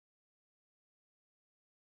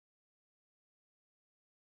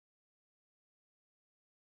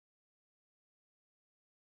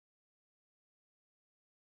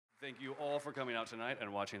Thank you all for coming out tonight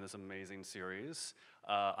and watching this amazing series.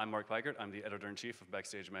 I'm Mark Peikert. I'm the editor-in-chief of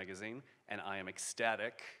Backstage magazine, and I am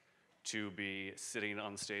ecstatic to be sitting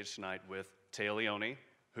on stage tonight with Téa Leoni,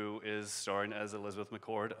 who is starring as Elizabeth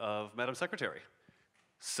McCord of Madam Secretary.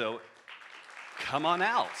 So, come on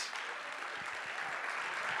out.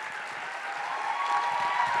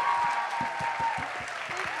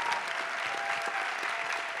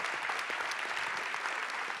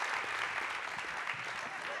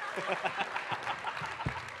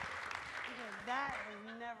 That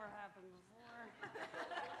has never happened before.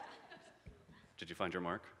 Did you find your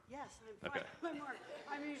mark? Yes, I'm fine. Okay. My mark.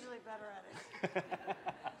 I'm usually better at it. There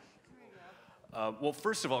you go. Well,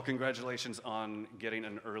 first of all, congratulations on getting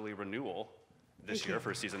an early renewal this year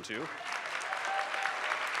for season 2.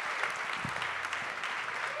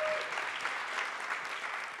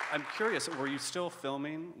 I'm curious, were you still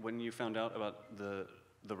filming when you found out about the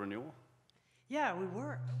renewal? Yeah, we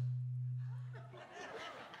were.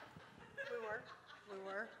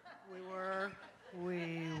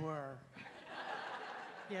 We were.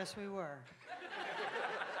 Yes, we were.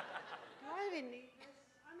 Do I even need this?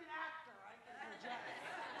 I'm an actor. I can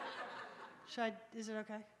project. Is it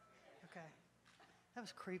okay? Okay. That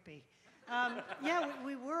was creepy. Yeah,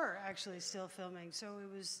 we were actually still filming. So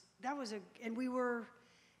and we were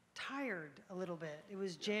tired a little bit. It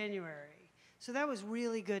was January. So that was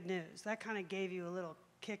really good news. That kind of gave you a little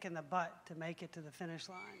kick in the butt to make it to the finish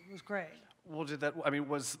line. It was great. Well,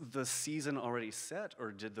 was the season already set,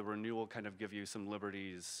 or did the renewal kind of give you some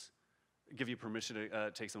liberties, give you permission to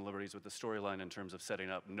take some liberties with the storyline in terms of setting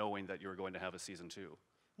up, knowing that you were going to have a season 2?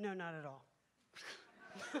 No, not at all.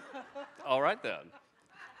 All right, then.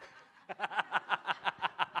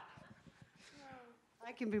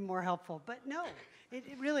 I can be more helpful, but no,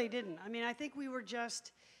 it really didn't. I mean, I think we were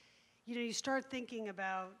just, you start thinking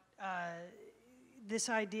about this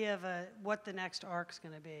idea of what the next arc's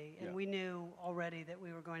going to be, and we knew already that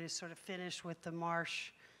we were going to sort of finish with the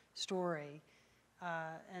Marsh story,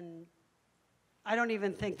 and I don't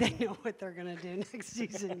even think they know what they're going to do next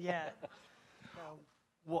season yet. So.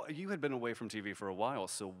 Well, you had been away from TV for a while,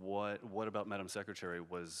 so what about Madam Secretary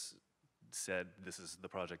said, this is the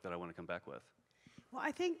project that I want to come back with? Well,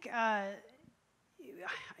 I think, I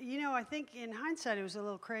think in hindsight it was a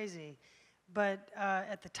little crazy, but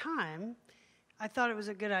at the time, I thought it was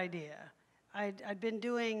a good idea. I'd been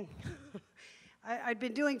doing, I'd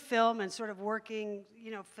been doing film and sort of working,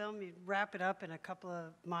 film, you wrap it up in a couple of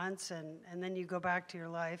months and then you go back to your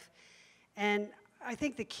life. And I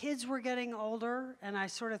think the kids were getting older and I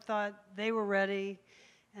sort of thought they were ready.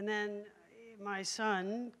 And then my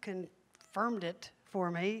son confirmed it for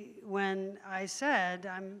me when I said,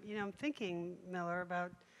 I'm thinking, Miller,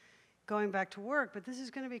 about going back to work, but this is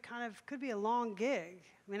going to be could be a long gig.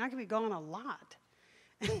 I mean, I could be gone a lot.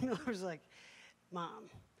 And Miller was like, Mom,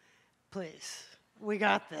 please, we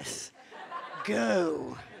got this.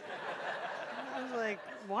 Go. And I was like,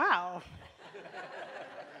 wow.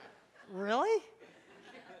 Really?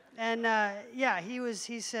 And yeah,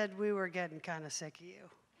 he said we were getting kind of sick of you.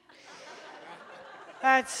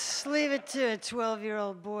 Let's leave it to a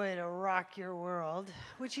 12-year-old boy to rock your world,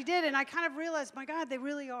 which he did, and I kind of realized, my God, they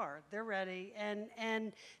really are. They're ready,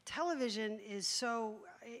 and television is so,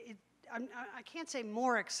 I can't say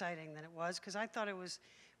more exciting than it was, because I thought it was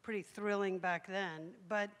pretty thrilling back then,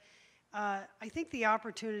 but I think the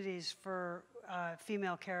opportunities for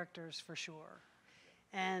female characters, for sure.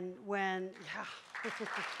 And when,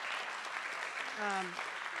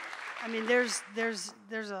 I mean, there's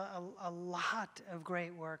a lot of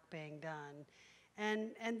great work being done,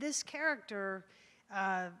 and this character,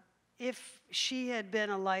 if she had been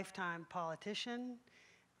a lifetime politician,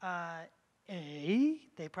 A,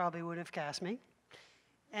 they probably would have cast me,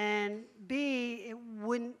 and B, it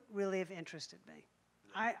wouldn't really have interested me.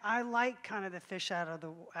 I like kind of the fish out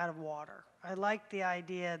of water. I like the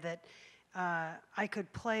idea that I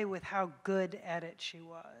could play with how good at it she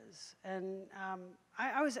was, and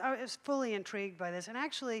I was fully intrigued by this. And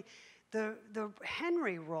actually, the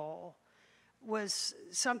Henry role was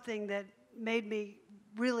something that made me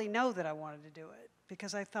really know that I wanted to do it,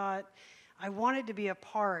 because I thought I wanted to be a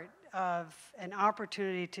part of an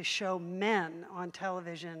opportunity to show men on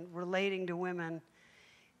television relating to women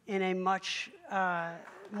in a much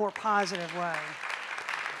more positive way.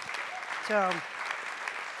 So.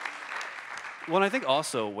 Well, and I think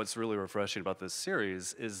also what's really refreshing about this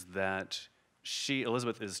series is that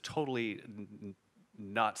Elizabeth, is totally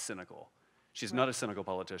not cynical. She's not a cynical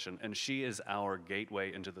politician, and she is our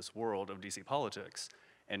gateway into this world of DC politics.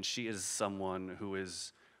 And she is someone who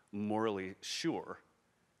is morally sure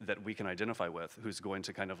that we can identify with, who's going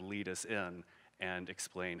to kind of lead us in. and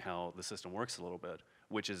explain how the system works a little bit,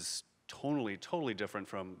 which is totally different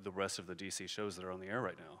from the rest of the DC shows that are on the air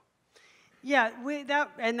right now. Yeah,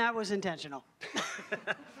 that was intentional.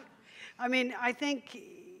 I mean, I think,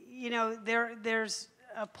 you know, there's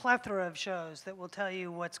a plethora of shows that will tell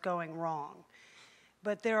you what's going wrong,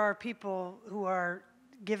 but there are people who are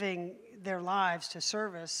giving their lives to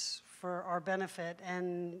service for our benefit,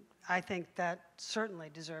 and I think that certainly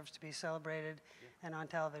deserves to be celebrated and on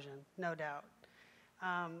television, no doubt.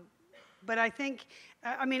 But I think,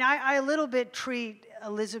 I mean, I a little bit treat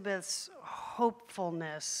Elizabeth's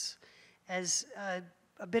hopefulness as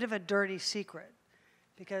a bit of a dirty secret,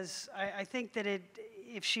 because I think that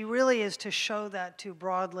if she really is to show that too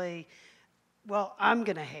broadly, well, I'm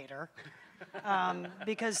gonna hate her,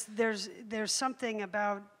 because there's something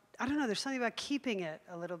about, I don't know, there's something about keeping it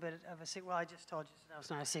a little bit of a secret. Well, I just told you, so now it's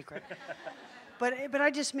not a secret. But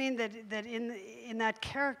I just mean that in that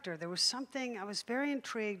character, there was something, I was very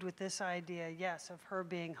intrigued with this idea, yes, of her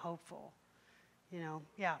being hopeful, you know,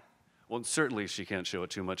 yeah. Well, certainly she can't show it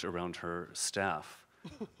too much around her staff,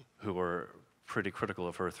 who were pretty critical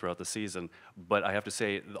of her throughout the season. But I have to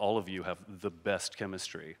say, all of you have the best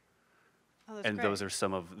chemistry. Oh, that's and great. those are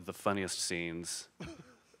some of the funniest scenes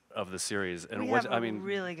of the series. And we what have I mean,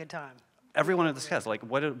 really good time. everyone in this cast, like,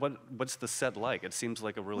 what's the set like? It seems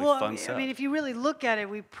like a really fun set. I mean, if you really look at it,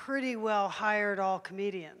 we pretty well hired all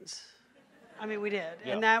comedians. I mean, we did.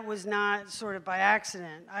 Yeah. And that was not sort of by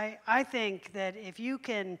accident. I think that if you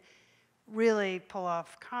can really pull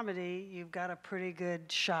off comedy, you've got a pretty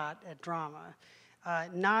good shot at drama.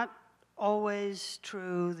 Not always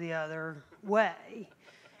true the other way.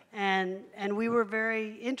 And we were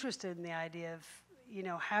very interested in the idea of, you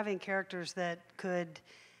know, having characters that could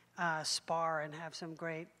spar and have some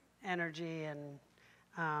great energy and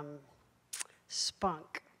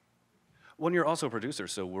spunk. Well, you're also a producer,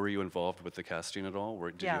 so were you involved with the casting at all?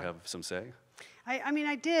 Did Yeah. you have some say? I mean,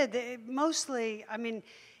 I did. Mostly, I mean,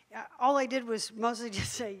 all I did was mostly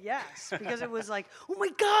just say yes, because it was like, oh my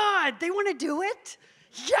God, they want to do it?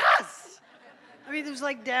 Yes! I mean, it was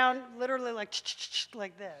like down, literally like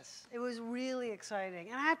this. It was really exciting.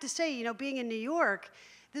 And I have to say, you know, being in New York,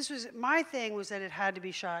 my thing was that it had to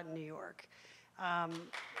be shot in New York.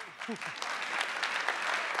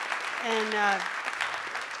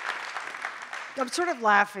 I'm sort of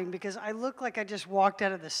laughing because I look like I just walked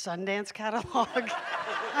out of the Sundance catalog.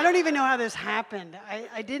 I don't even know how this happened.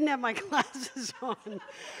 I didn't have my glasses on.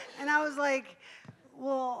 And I was like,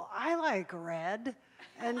 well, I like red.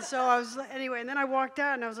 And so I was, anyway, and then I walked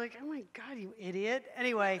out and I was like, oh my God, you idiot.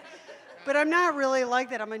 Anyway, but I'm not really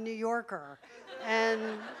like that. I'm a New Yorker.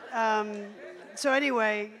 And so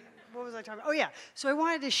anyway, what was I talking about? Oh yeah, so I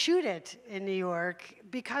wanted to shoot it in New York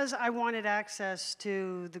because I wanted access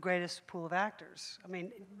to the greatest pool of actors. I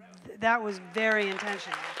mean, that was very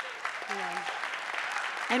intentional. You know.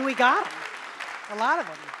 And we got them, a lot of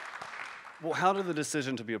them. Well, how did the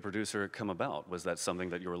decision to be a producer come about? Was that something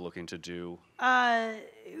that you were looking to do?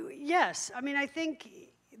 Yes. I mean, I think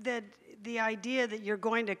that the idea that you're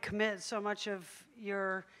going to commit so much of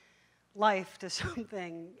your life to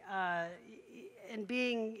something, and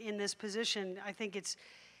being in this position, I think it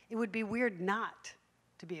would be weird not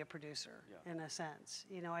to be a producer, in a sense.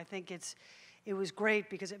 You know, I think it was great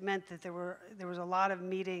because it meant that there was a lot of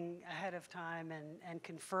meeting ahead of time and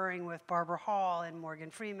conferring with Barbara Hall and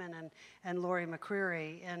Morgan Freeman and Laurie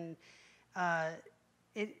McCreary. And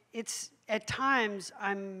it's at times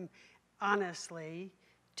I'm honestly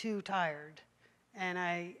too tired, and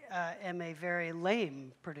I am a very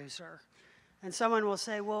lame producer. And someone will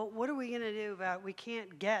say, well, what are we going to do about, we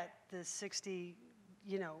can't get the 60,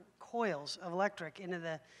 you know, coils of electric into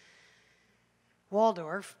the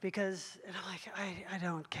Waldorf because, and I'm like, I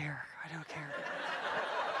don't care. I don't care.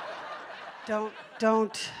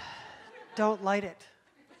 don't light it.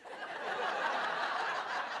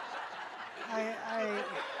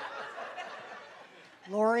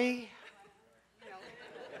 Lori, you know,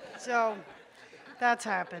 so that's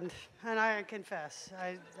happened, and I confess,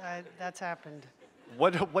 that's happened.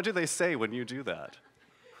 What do they say when you do that?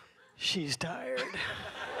 She's tired.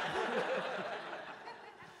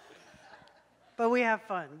 But we have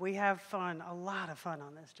fun. We have fun, a lot of fun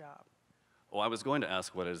on this job. Well, I was going to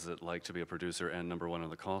ask what is it like to be a producer and number one on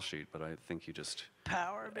the call sheet, but I think you just...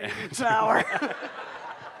 Power, baby, power.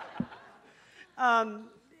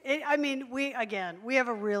 I mean, we have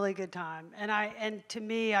a really good time. And to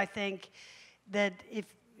me, I think that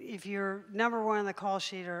if you're number one on the call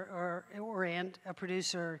sheet or a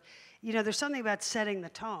producer, you know, there's something about setting the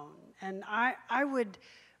tone. And I would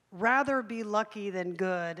rather be lucky than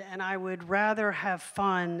good, and I would rather have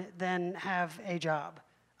fun than have a job.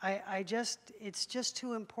 It's just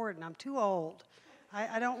too important. I'm too old.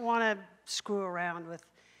 I don't want to screw around with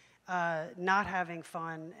not having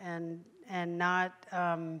fun and not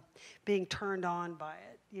being turned on by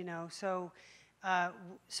it, you know. So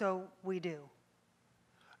we do.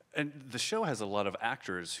 And the show has a lot of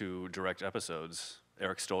actors who direct episodes.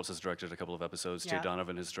 Eric Stoltz has directed a couple of episodes. Yeah. Jay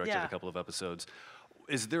Donovan has directed Yeah. a couple of episodes.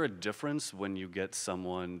 Is there a difference when you get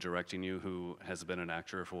someone directing you who has been an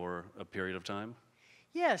actor for a period of time?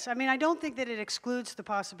 Yes, I mean, I don't think that it excludes the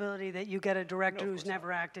possibility that you get a director who's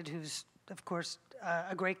never acted, who's, of course,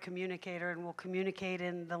 a great communicator and will communicate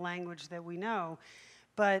in the language that we know.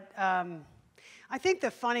 But I think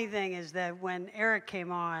the funny thing is that when Eric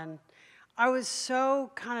came on, I was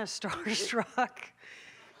so kind of starstruck,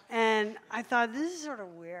 and I thought, this is sort of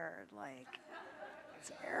weird, like,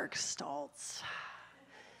 it's Eric Stoltz.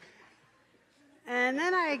 And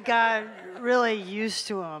then I got really used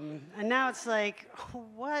to him, and now it's like,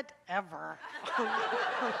 whatever.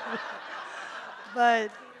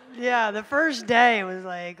 But yeah, the first day was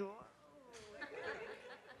like,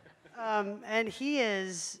 and he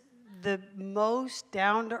is the most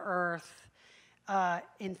down-to-earth,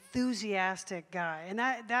 enthusiastic guy, and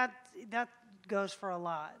that goes for a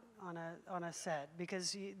lot on a set,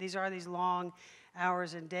 because these are these long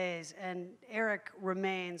hours and days, and Eric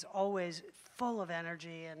remains always full of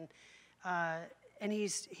energy, and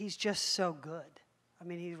he's just so good. I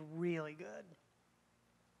mean, he's really good.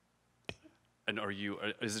 And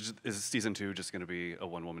is season 2 just going to be a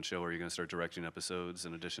one-woman show, or are you going to start directing episodes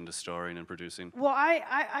in addition to starring and producing? Well,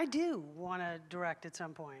 I do want to direct at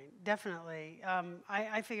some point, definitely.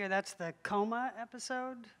 I figure that's the coma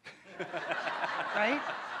episode, right?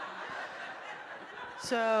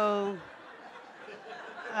 So,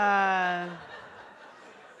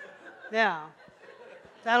 yeah,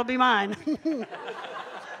 that'll be mine.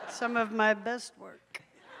 Some of my best work.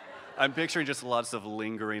 I'm picturing just lots of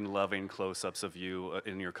lingering, loving close-ups of you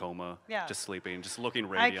in your coma, just sleeping, just looking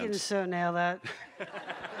radiant. I can so nail that.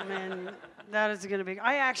 I mean, that is going to be.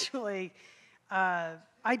 I actually,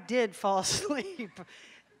 I did fall asleep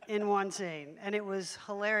in one scene, and it was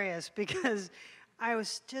hilarious because I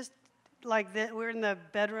was just like that. We're in the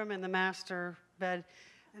bedroom in the master bed,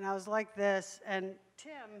 and I was like this, and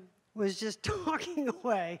Tim was just talking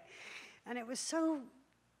away, and it was so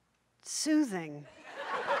soothing.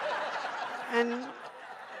 And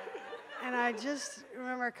I just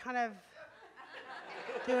remember kind of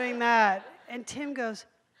doing that, and Tim goes,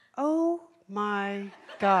 "Oh my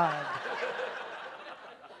God."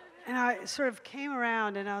 And I sort of came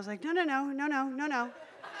around, and I was like, no.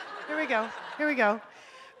 Here we go.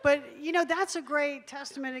 But, you know, that's a great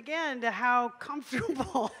testament, again, to how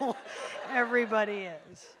comfortable everybody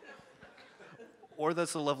is. Or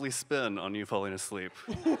that's a lovely spin on you falling asleep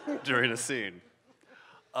during a scene.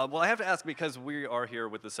 Well, I have to ask, because we are here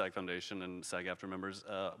with the SAG Foundation and SAG-AFTRA members,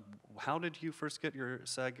 how did you first get your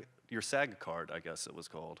SAG card, I guess it was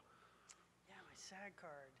called? Yeah, my SAG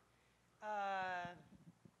card.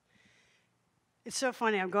 It's so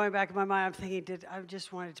funny. I'm going back in my mind. I'm thinking, I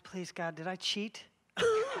just wanted to, please God, did I cheat?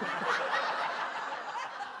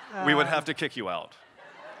 We would have to kick you out.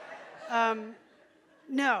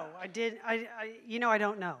 No, I did. You know, I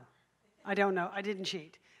don't know. I didn't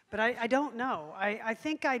cheat. But I don't know. I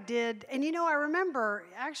think I did. And, you know, I remember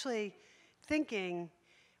actually thinking,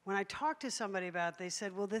 when I talked to somebody about it, they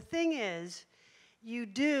said, well, the thing is, you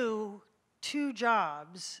do 2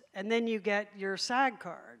 jobs, and then you get your SAG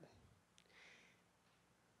card.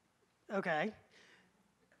 Okay.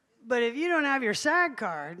 But if you don't have your SAG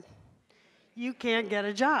card, you can't get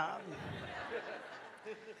a job.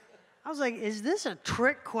 I was like, is this a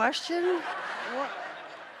trick question? What?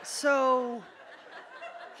 So...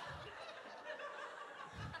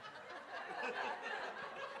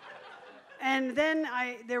 And then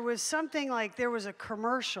there was something like, there was a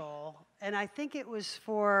commercial, and I think it was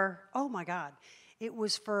for, oh my God, it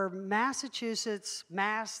was for Massachusetts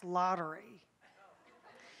Mass Lottery.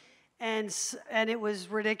 And it was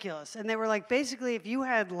ridiculous. And they were like, basically, if you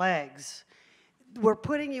had legs, we're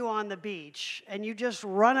putting you on the beach, and you just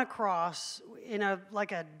run across in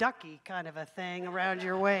like a ducky kind of a thing around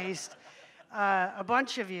your waist, a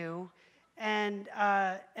bunch of you. And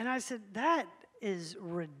I said, that is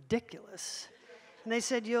ridiculous. And they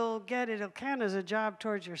said, it'll count as a job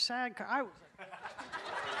towards your SAG card. I was like,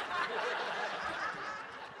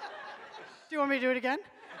 do you want me to do it again?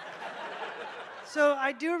 So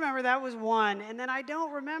I do remember that was one, and then I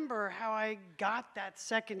don't remember how I got that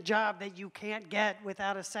second job that you can't get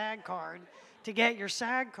without a SAG card to get your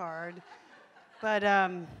SAG card, but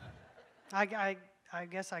I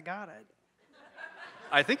guess I got it.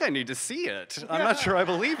 I think I need to see it. I'm not sure I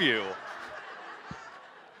believe you.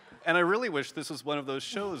 And I really wish this was one of those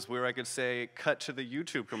shows where I could say, cut to the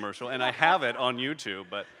YouTube commercial, and I have it on YouTube,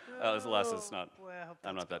 but alas, it's not. Well,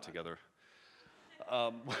 I'm not that together.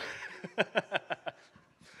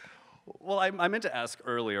 Well, I meant to ask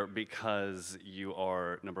earlier, because you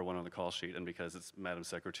are #1 on the call sheet and because it's Madam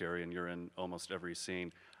Secretary and you're in almost every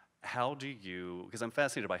scene, how do you, because I'm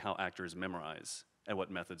fascinated by how actors memorize and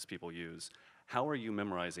what methods people use, how are you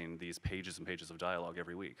memorizing these pages and pages of dialogue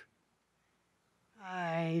every week?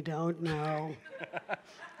 I don't know.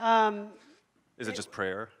 Is it just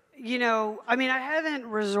prayer? You know, I mean, I haven't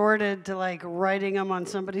resorted to like writing them on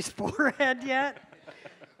somebody's forehead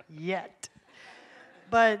yet.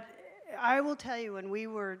 But I will tell you, when we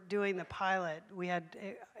were doing the pilot, I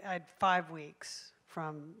had 5 weeks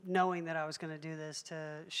from knowing that I was going to do this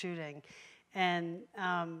to shooting. And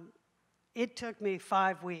it took me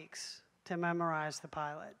 5 weeks to memorize the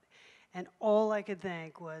pilot. And all I could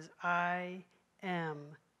think was, I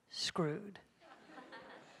am screwed.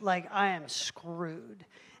 Like, I am screwed.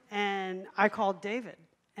 And I called David,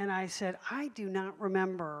 and I said, I do not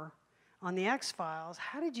remember on the X-Files,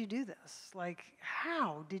 how did you do this? Like,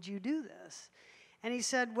 how did you do this? And he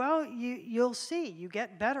said, well, you'll see. You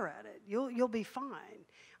get better at it. You'll be fine.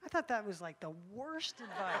 I thought that was like the worst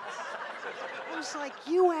advice. I was like,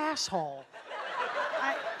 you asshole.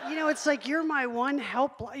 You know, it's like you're my one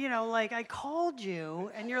help. You know, like I called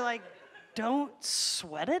you, and you're like, don't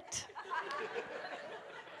sweat it.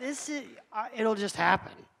 This is, it'll just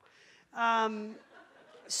happen.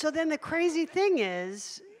 So then the crazy thing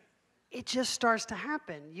is, it just starts to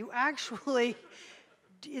happen. You actually,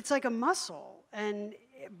 it's like a muscle. And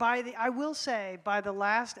I will say, by the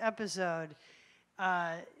last episode,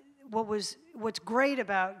 what's great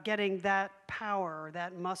about getting that power, or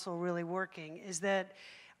that muscle really working, is that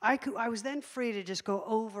I was then free to just go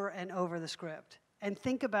over and over the script and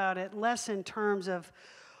think about it less in terms of,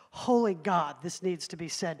 holy God, this needs to be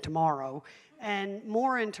said tomorrow, and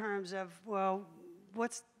more in terms of, well,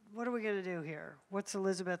 what are we going to do here? What's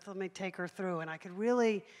Elizabeth? Let me take her through. And I could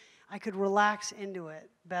relax into it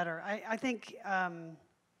better. I think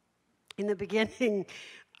in the beginning,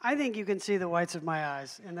 I think you can see the whites of my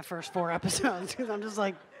eyes in the first 4 episodes, because I'm just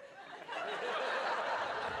like,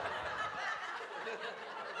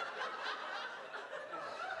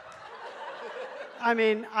 I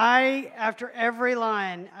mean, after every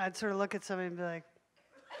line, I'd sort of look at somebody and be like,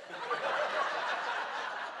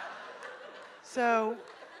 so,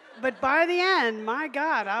 but by the end, my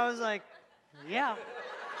God, I was like, yeah,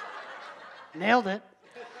 nailed it.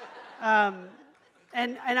 And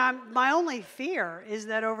my only fear is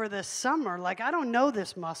that over the summer, like, I don't know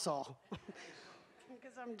this muscle,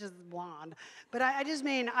 because I'm just blonde. But I just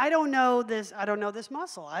mean, I don't know this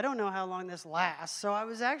muscle. I don't know how long this lasts. So I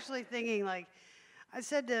was actually thinking, like, I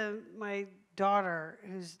said to my daughter,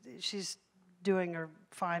 she's doing her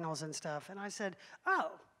finals and stuff, and I said,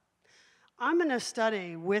 oh, I'm going to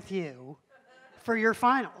study with you for your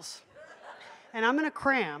finals. And I'm going to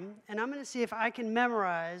cram, and I'm going to see if I can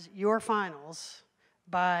memorize your finals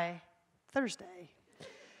by Thursday.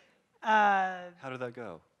 How did that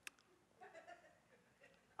go?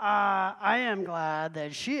 I am glad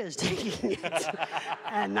that she is taking it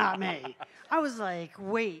and not me. I was like,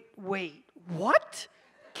 wait, what?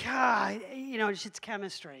 God, you know, it's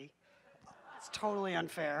chemistry. It's totally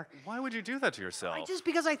unfair. Why would you do that to yourself? Just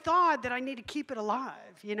because I thought that I need to keep it alive,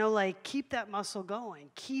 you know, like keep that muscle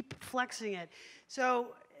going, keep flexing it.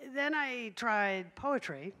 So then I tried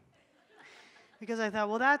poetry, because I thought,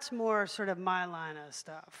 well, that's more sort of my line of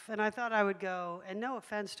stuff. And I thought I would go, and no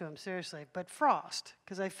offense to him, seriously, but Frost,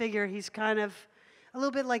 because I figure he's kind of a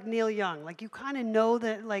little bit like Neil Young. Like, you kind of know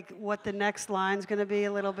that, like, what the next line's going to be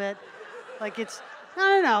a little bit. Like, it's,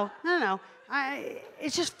 no.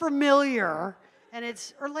 It's just familiar, and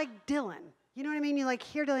it's, or like Dylan. You know what I mean? You like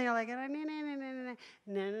hear Dylan, you're like,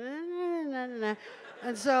 na.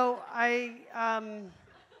 And so I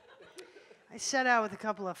set out with a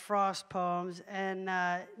couple of Frost poems, and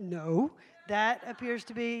no, that appears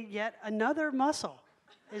to be yet another muscle,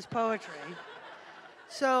 is poetry.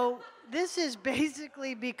 So this has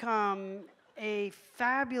basically become a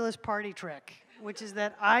fabulous party trick, which is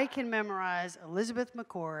that I can memorize Elizabeth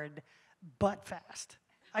McCord butt fast.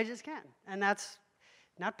 I just can. And that's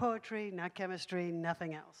not poetry, not chemistry,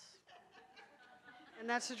 nothing else. And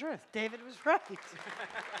that's the truth. David was right.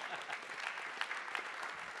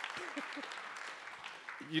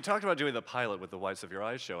 You talked about doing the pilot with the whites of your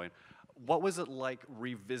eyes showing. What was it like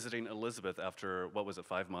revisiting Elizabeth after,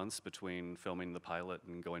 5 months between filming the pilot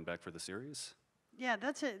and going back for the series? Yeah,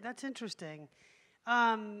 that's it. That's interesting.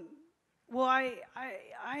 Well,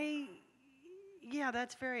 yeah,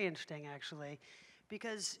 that's very interesting, actually,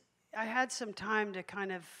 because I had some time to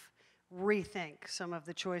kind of rethink some of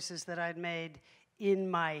the choices that I'd made in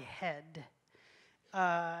my head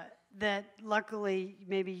that luckily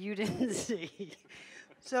maybe you didn't see.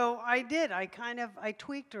 So I did. I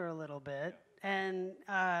tweaked her a little bit, and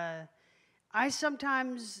I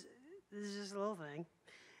sometimes, this is just a little thing,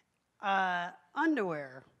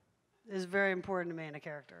 underwear is very important to me in a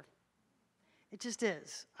character. It just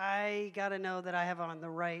is. I gotta know that I have on the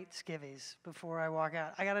right skivvies before I walk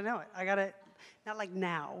out. I gotta know it. I gotta, not like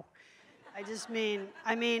now.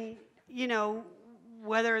 I mean, you know,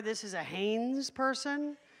 whether this is a Hanes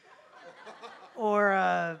person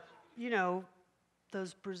or, you know,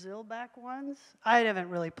 those Brazil back ones. I haven't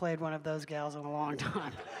really played one of those gals in a long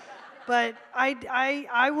time. But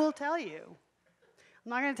I will tell you. I'm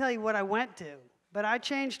not gonna tell you what I went to, but I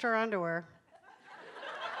changed her underwear.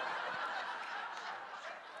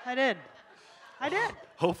 I did.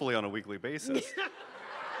 Hopefully on a weekly basis.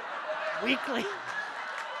 Weekly.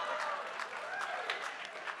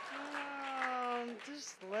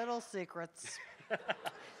 Just little secrets.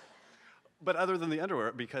 But other than the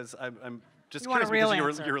underwear, because I'm just You want a curious, real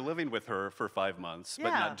because answer. you were living with her for 5 months, but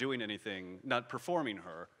Yeah. not doing anything, not performing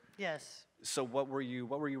her. Yes. So what were you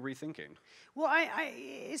rethinking? Well,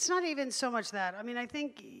 it's not even so much that. I mean, I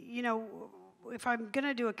think, you know, if I'm going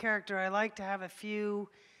to do a character, I like to have a few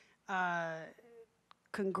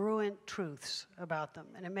congruent truths about them.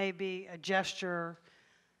 And it may be a gesture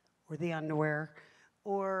or the underwear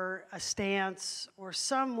or a stance or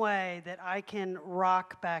some way that I can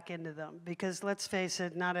rock back into them. Because let's face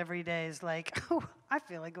it, not every day is like, oh, I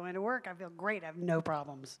feel like going to work. I feel great. I have no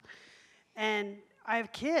problems. And I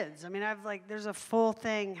have kids. I mean, there's a full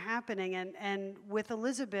thing happening. And with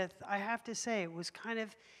Elizabeth, I have to say, it was kind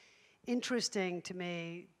of interesting to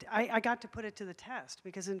me. I got to put it to the test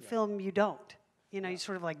because in film, you don't. You know, you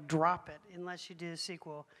sort of like drop it unless you do a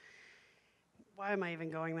sequel. Why am I even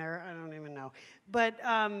going there? I don't even know. But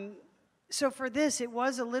so for this, it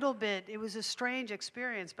was a strange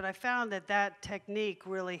experience, but I found that technique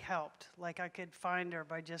really helped. Like I could find her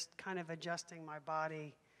by just kind of adjusting my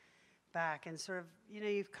body back and sort of, you know,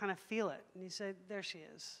 you kind of feel it. And you say, there she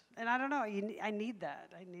is. And I don't know, I need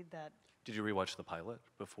that. Did you rewatch the pilot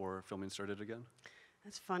before filming started again?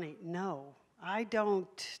 That's funny. No, I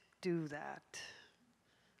don't do that.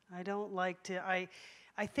 I don't like to, I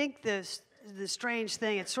think the strange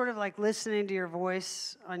thing, it's sort of like listening to your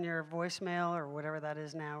voice on your voicemail or whatever that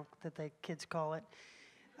is now that the kids call it,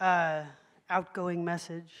 outgoing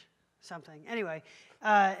message, something. Anyway,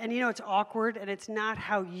 and you know, it's awkward and it's not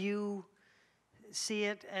how you see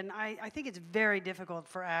it. And I think it's very difficult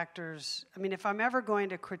for actors. I mean, if I'm ever going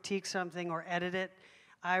to critique something or edit it,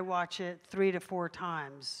 I watch it 3 to 4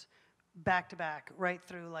 times, back to back, right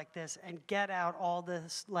through like this, and get out all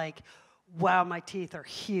this, like, wow, my teeth are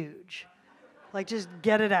huge. Like, just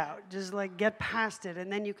get it out. Just, like, get past it,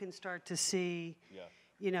 and then you can start to see,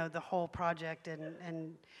 you know, the whole project.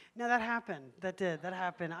 And no, that happened. That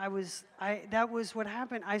happened. That was what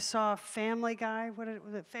happened. I saw Family Guy. What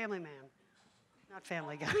was it? Family Man. Not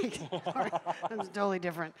Family Guy. Sorry. That was totally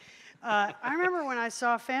different. I remember when I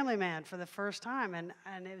saw Family Man for the first time, and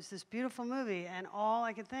it was this beautiful movie, and all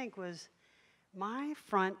I could think was, my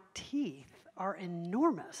front teeth are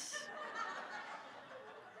enormous.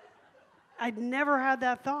 I'd never had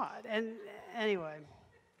that thought. And anyway,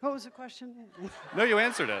 what was the question? No, you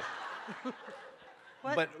answered it.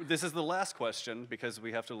 What? But this is the last question because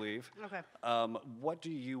we have to leave. Okay. What do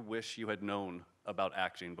you wish you had known about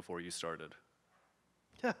acting before you started?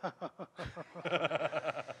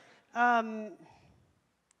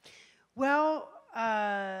 Well,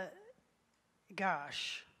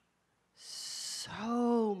 gosh,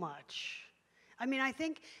 so much. I mean, I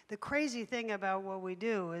think the crazy thing about what we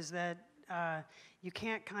do is that you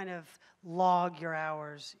can't kind of log your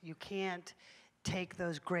hours. You can't take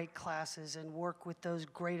those great classes and work with those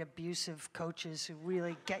great abusive coaches who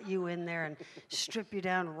really get you in there and strip you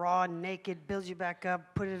down raw, naked, build you back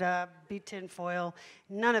up, put it up, be tinfoil.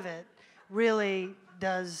 None of it really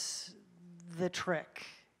does the trick.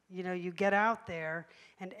 You know, you get out there,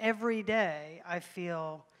 and every day I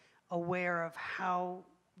feel aware of how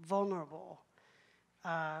vulnerable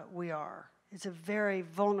we are. It's a very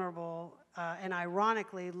vulnerable and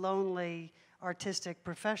ironically lonely artistic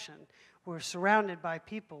profession. We're surrounded by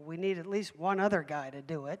people. We need at least one other guy to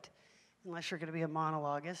do it, unless you're going to be a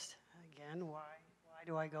monologuist. Again, why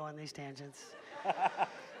do I go on these tangents?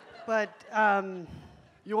 But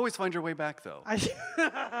You always find your way back, though.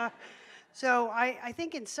 So I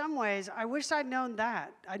think in some ways, I wish I'd known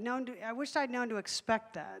that. I wished I'd known to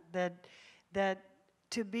expect that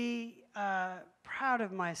to be proud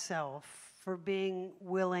of myself for being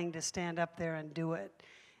willing to stand up there and do it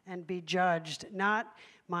and be judged, not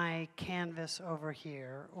my canvas over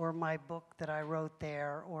here or my book that I wrote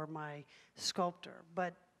there or my sculptor,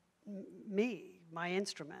 but me, my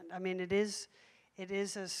instrument. I mean, it is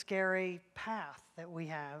a scary path that we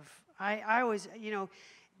have. I always, you know,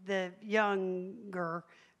 the younger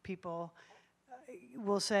people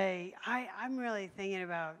will say, I'm really thinking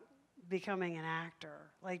about becoming an actor.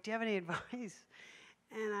 Like, do you have any advice?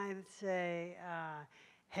 And I would say,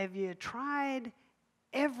 have you tried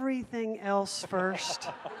everything else first?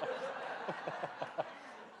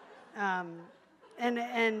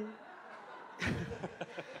 And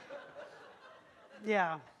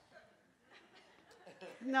yeah.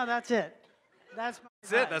 No, that's it. That's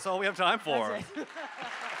it. That's all we have time for. That's it.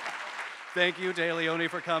 Thank you, Téa Leoni,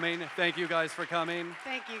 for coming. Thank you guys for coming.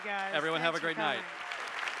 Thank you, guys. Everyone Thanks have a great night. coming.